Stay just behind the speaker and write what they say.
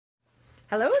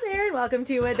Hello there and welcome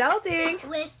to Adulting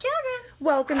with Children.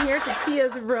 Welcome here to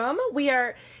Tia's room. We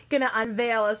are going to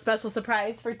unveil a special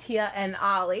surprise for Tia and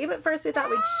Ollie. But first we thought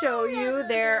we'd show you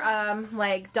their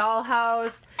like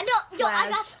dollhouse. No,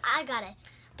 I got it.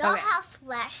 Dollhouse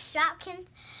slash Shopkins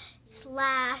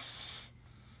slash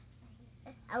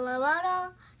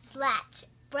Elevator slash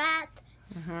Brat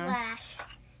slash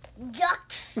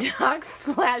Ducks. Ducks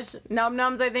slash Num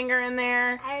Nums I think are in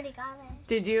there. I already got it.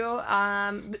 Did you?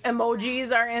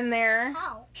 Emojis are in there.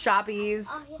 How? Shoppies,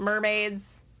 Oh, yeah. mermaids.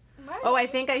 Oh, I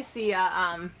think I see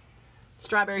a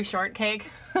strawberry shortcake.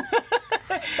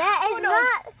 That is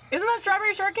not. Isn't that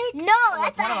strawberry shortcake? No,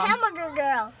 that's a one of them. hamburger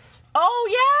girl. Oh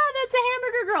yeah, that's a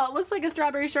hamburger girl. It looks like a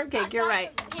strawberry shortcake. You're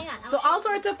right. Hang on. So all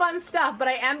sorts of fun stuff, but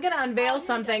I am going to unveil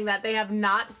something that they have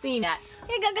not seen yet.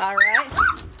 Here you go. All right.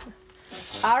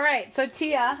 All right. So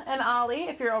Tia and Ollie,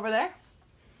 if you're over there,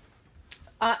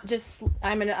 I'm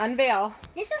going to unveil.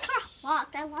 This is her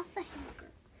locked. I lost the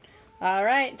hamburger. All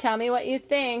right. Tell me what you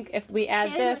think if we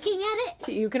add this. Looking at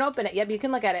it. You can open it. Yep, you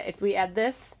can look at it. If we add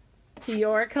this to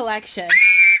your collection.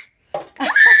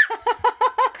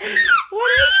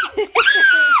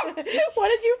 What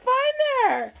did you find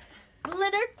there?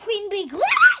 Glitter Queen Bee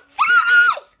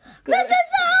glasses! Glitter. This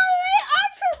is only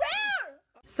ultra rare!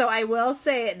 So I will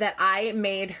say that I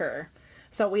made her.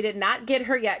 So we did not get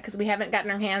her yet because we haven't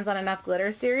gotten our hands on enough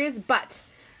glitter series, but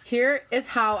here is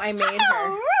how I made her.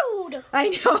 How rude! I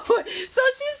know. So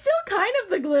she's still kind of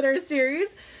the glitter series.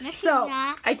 No, she's So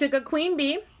not. I took a queen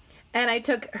bee and I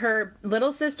took her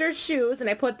little sister's shoes and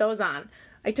I put those on.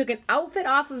 I took an outfit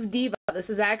off of Diva. This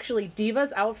is actually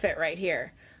Diva's outfit right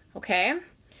here. Okay?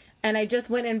 And I just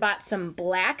went and bought some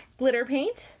black glitter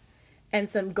paint and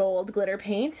some gold glitter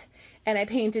paint. And I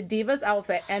painted Diva's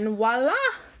outfit. And voila!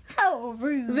 How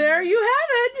rude. There you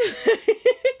have it.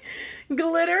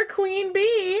 Glitter Queen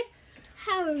Bee.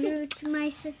 How rude to my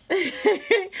sister.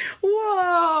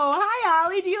 Whoa. Hi,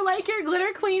 Ollie. Do you like your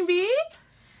Glitter Queen Bee?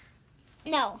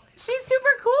 No. She's super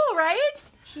cool, right?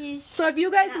 She's So if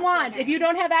you guys not want, glitter. if you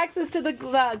don't have access to the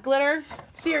glitter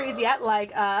series yet,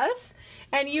 like us,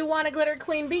 and you want a Glitter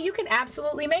Queen Bee, you can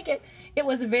absolutely make it. It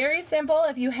was very simple.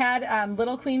 If you had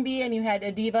little Queen Bee and you had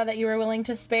a Diva that you were willing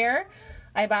to spare,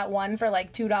 I bought one for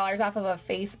like $2 off of a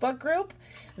Facebook group,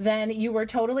 then you were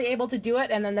totally able to do it,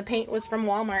 and then the paint was from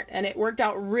Walmart, and it worked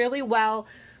out really well.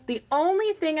 The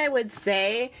only thing I would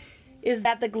say is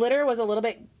that the glitter was a little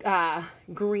bit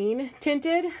green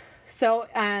tinted. So,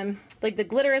 like the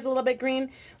glitter is a little bit green,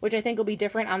 which I think will be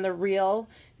different on the real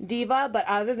Diva. But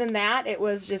other than that, it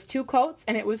was just 2 coats,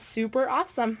 and it was super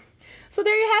awesome. So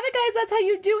there you have it, guys. That's how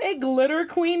you do a Glitter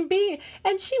Queen Bee.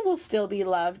 And she will still be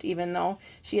loved, even though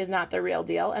she is not the real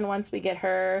deal. And once we get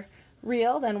her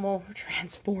real, then we'll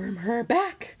transform her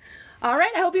back. All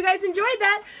right, I hope you guys enjoyed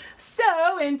that.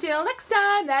 So until next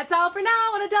time, that's all for now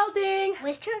on Adulting.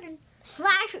 with Children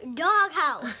slash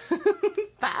Doghouse.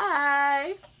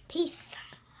 Bye.